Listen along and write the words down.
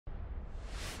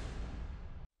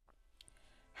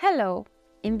Hello!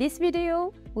 In this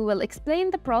video, we will explain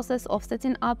the process of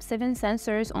setting up 7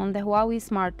 sensors on the Huawei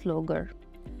Smartlogger.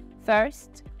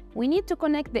 First, we need to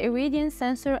connect the irradiance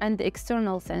sensor and the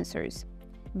external sensors.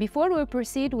 Before we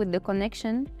proceed with the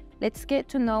connection, let's get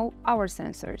to know our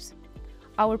sensors.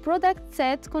 Our product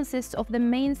set consists of the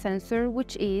main sensor,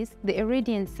 which is the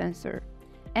irradiance sensor,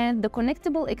 and the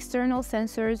connectable external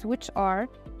sensors, which are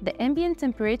the ambient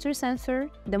temperature sensor,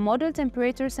 the model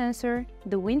temperature sensor,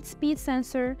 the wind speed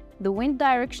sensor, the wind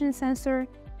direction sensor.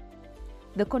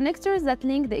 The connectors that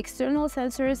link the external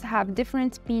sensors have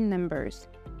different pin numbers.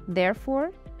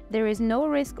 Therefore, there is no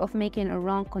risk of making a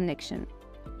wrong connection.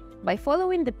 By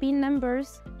following the pin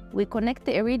numbers, we connect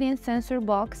the irradiance sensor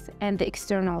box and the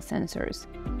external sensors.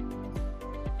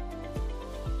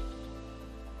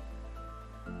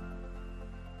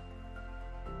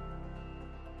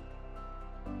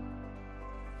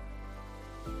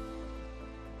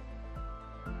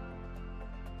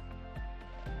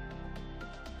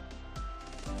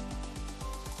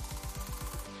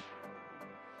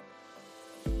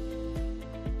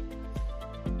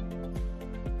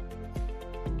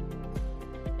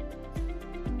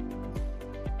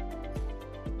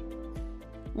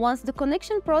 Once the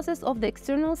connection process of the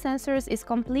external sensors is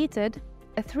completed,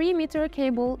 a 3-meter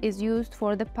cable is used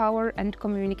for the power and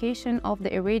communication of the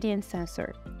irradiance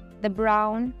sensor. The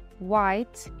brown,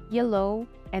 white, yellow,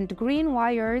 and green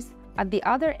wires at the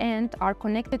other end are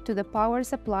connected to the power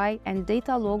supply and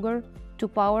data logger to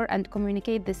power and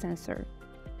communicate the sensor.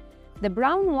 The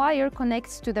brown wire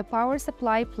connects to the power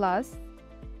supply plus,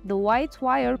 the white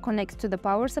wire connects to the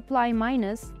power supply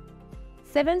minus.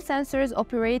 7 sensors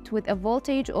operate with a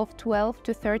voltage of 12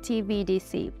 to 30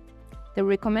 VDC. The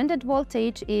recommended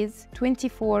voltage is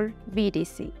 24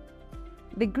 VDC.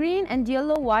 The green and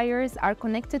yellow wires are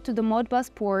connected to the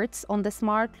Modbus ports on the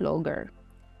Smartlogger.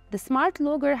 The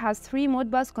Smartlogger has 3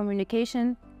 Modbus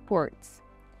communication ports.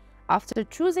 After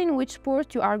choosing which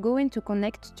port you are going to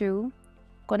connect to,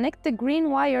 connect the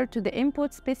green wire to the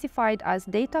input specified as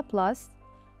data plus,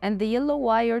 and the yellow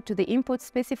wire to the input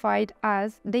specified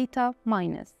as data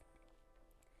minus.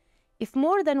 If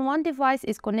more than one device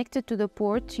is connected to the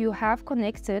port you have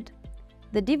connected,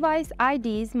 the device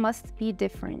IDs must be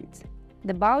different.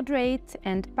 The baud rate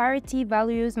and parity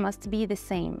values must be the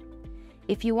same.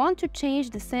 If you want to change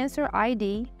the sensor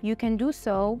ID, you can do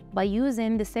so by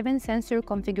using the 7 sensor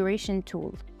configuration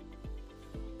tool.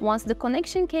 Once the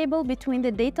connection cable between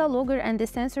the data logger and the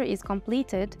sensor is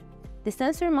completed, the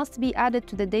sensor must be added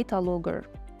to the data logger.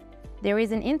 There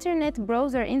is an internet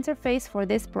browser interface for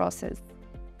this process.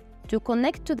 To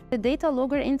connect to the data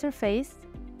logger interface,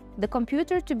 the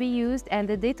computer to be used and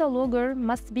the data logger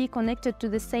must be connected to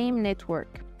the same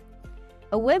network.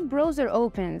 A web browser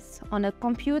opens on a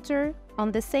computer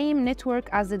on the same network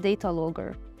as the data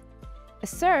logger. A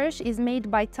search is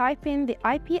made by typing the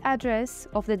IP address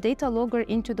of the data logger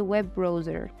into the web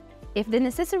browser. If the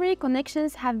necessary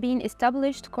connections have been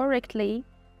established correctly,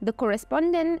 the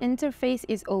corresponding interface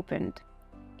is opened.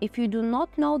 If you do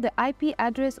not know the IP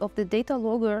address of the data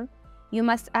logger, you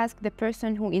must ask the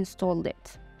person who installed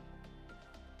it.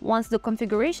 Once the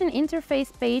configuration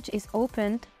interface page is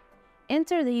opened,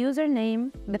 enter the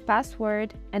username, the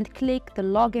password, and click the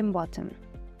Login button.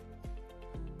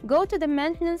 Go to the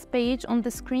maintenance page on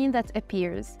the screen that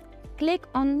appears. Click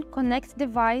on Connect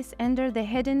Device under the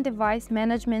Hidden Device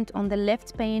Management on the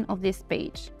left pane of this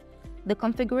page. The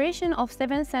configuration of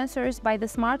 7 sensors by the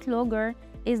Smartlogger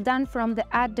is done from the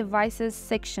Add Devices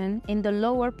section in the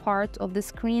lower part of the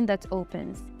screen that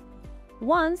opens.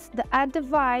 Once the Add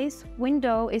Device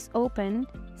window is opened,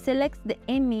 select the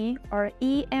EMI or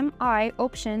EMI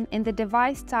option in the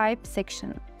Device Type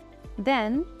section.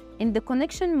 Then, in the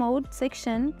Connection Mode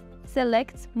section,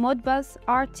 select Modbus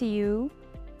RTU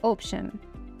option,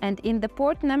 and in the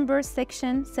port number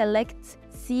section select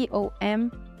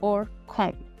COM or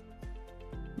COM.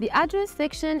 The address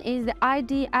section is the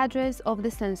ID address of the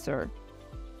sensor.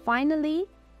 Finally,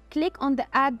 click on the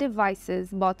Add Devices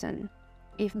button.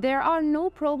 If there are no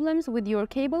problems with your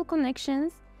cable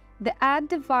connections, the Add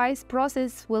Device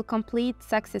process will complete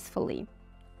successfully.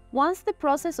 Once the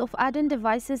process of adding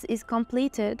devices is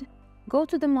completed, go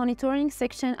to the Monitoring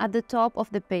section at the top of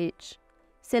the page.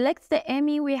 Select the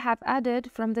EMI we have added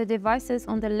from the devices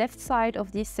on the left side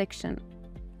of this section.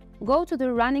 Go to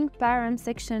the Running Param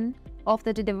section of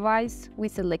the device we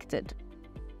selected.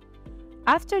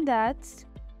 After that,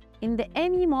 in the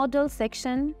EMI Model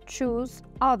section, choose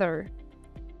Other.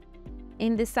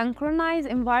 In the Synchronize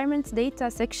Environment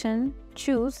Data section,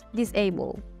 choose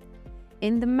Disable.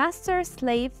 In the Master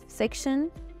Slave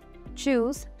section,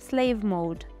 choose Slave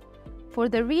Mode. For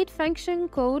the Read Function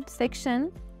Code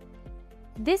section,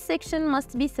 This section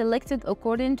must be selected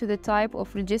according to the type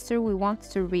of register we want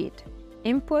to read,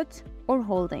 input or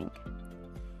holding.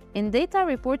 In Data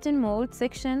Reporting Mode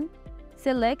section,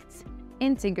 select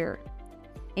Integer.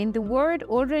 In the Word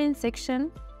Ordering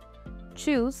section,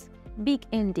 choose Big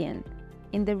Endian.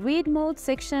 In the Read Mode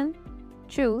section,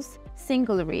 choose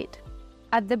Single Read.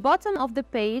 At the bottom of the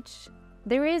page,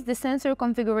 there is the Sensor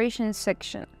Configuration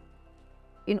section.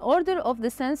 In order of the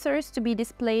sensors to be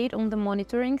displayed on the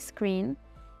monitoring screen,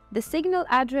 the Signal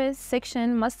Address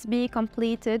section must be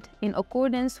completed in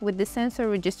accordance with the sensor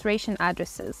registration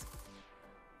addresses.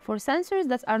 For sensors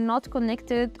that are not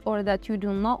connected or that you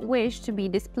do not wish to be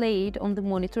displayed on the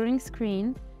monitoring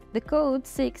screen, the code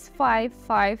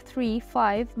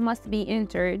 65535 must be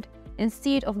entered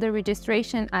instead of the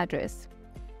registration address.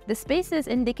 The spaces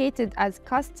indicated as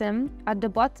custom at the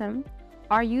bottom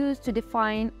are used to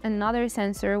define another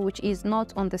sensor which is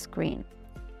not on the screen.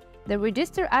 The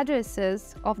register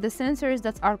addresses of the sensors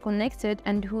that are connected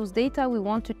and whose data we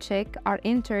want to check are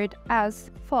entered as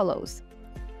follows.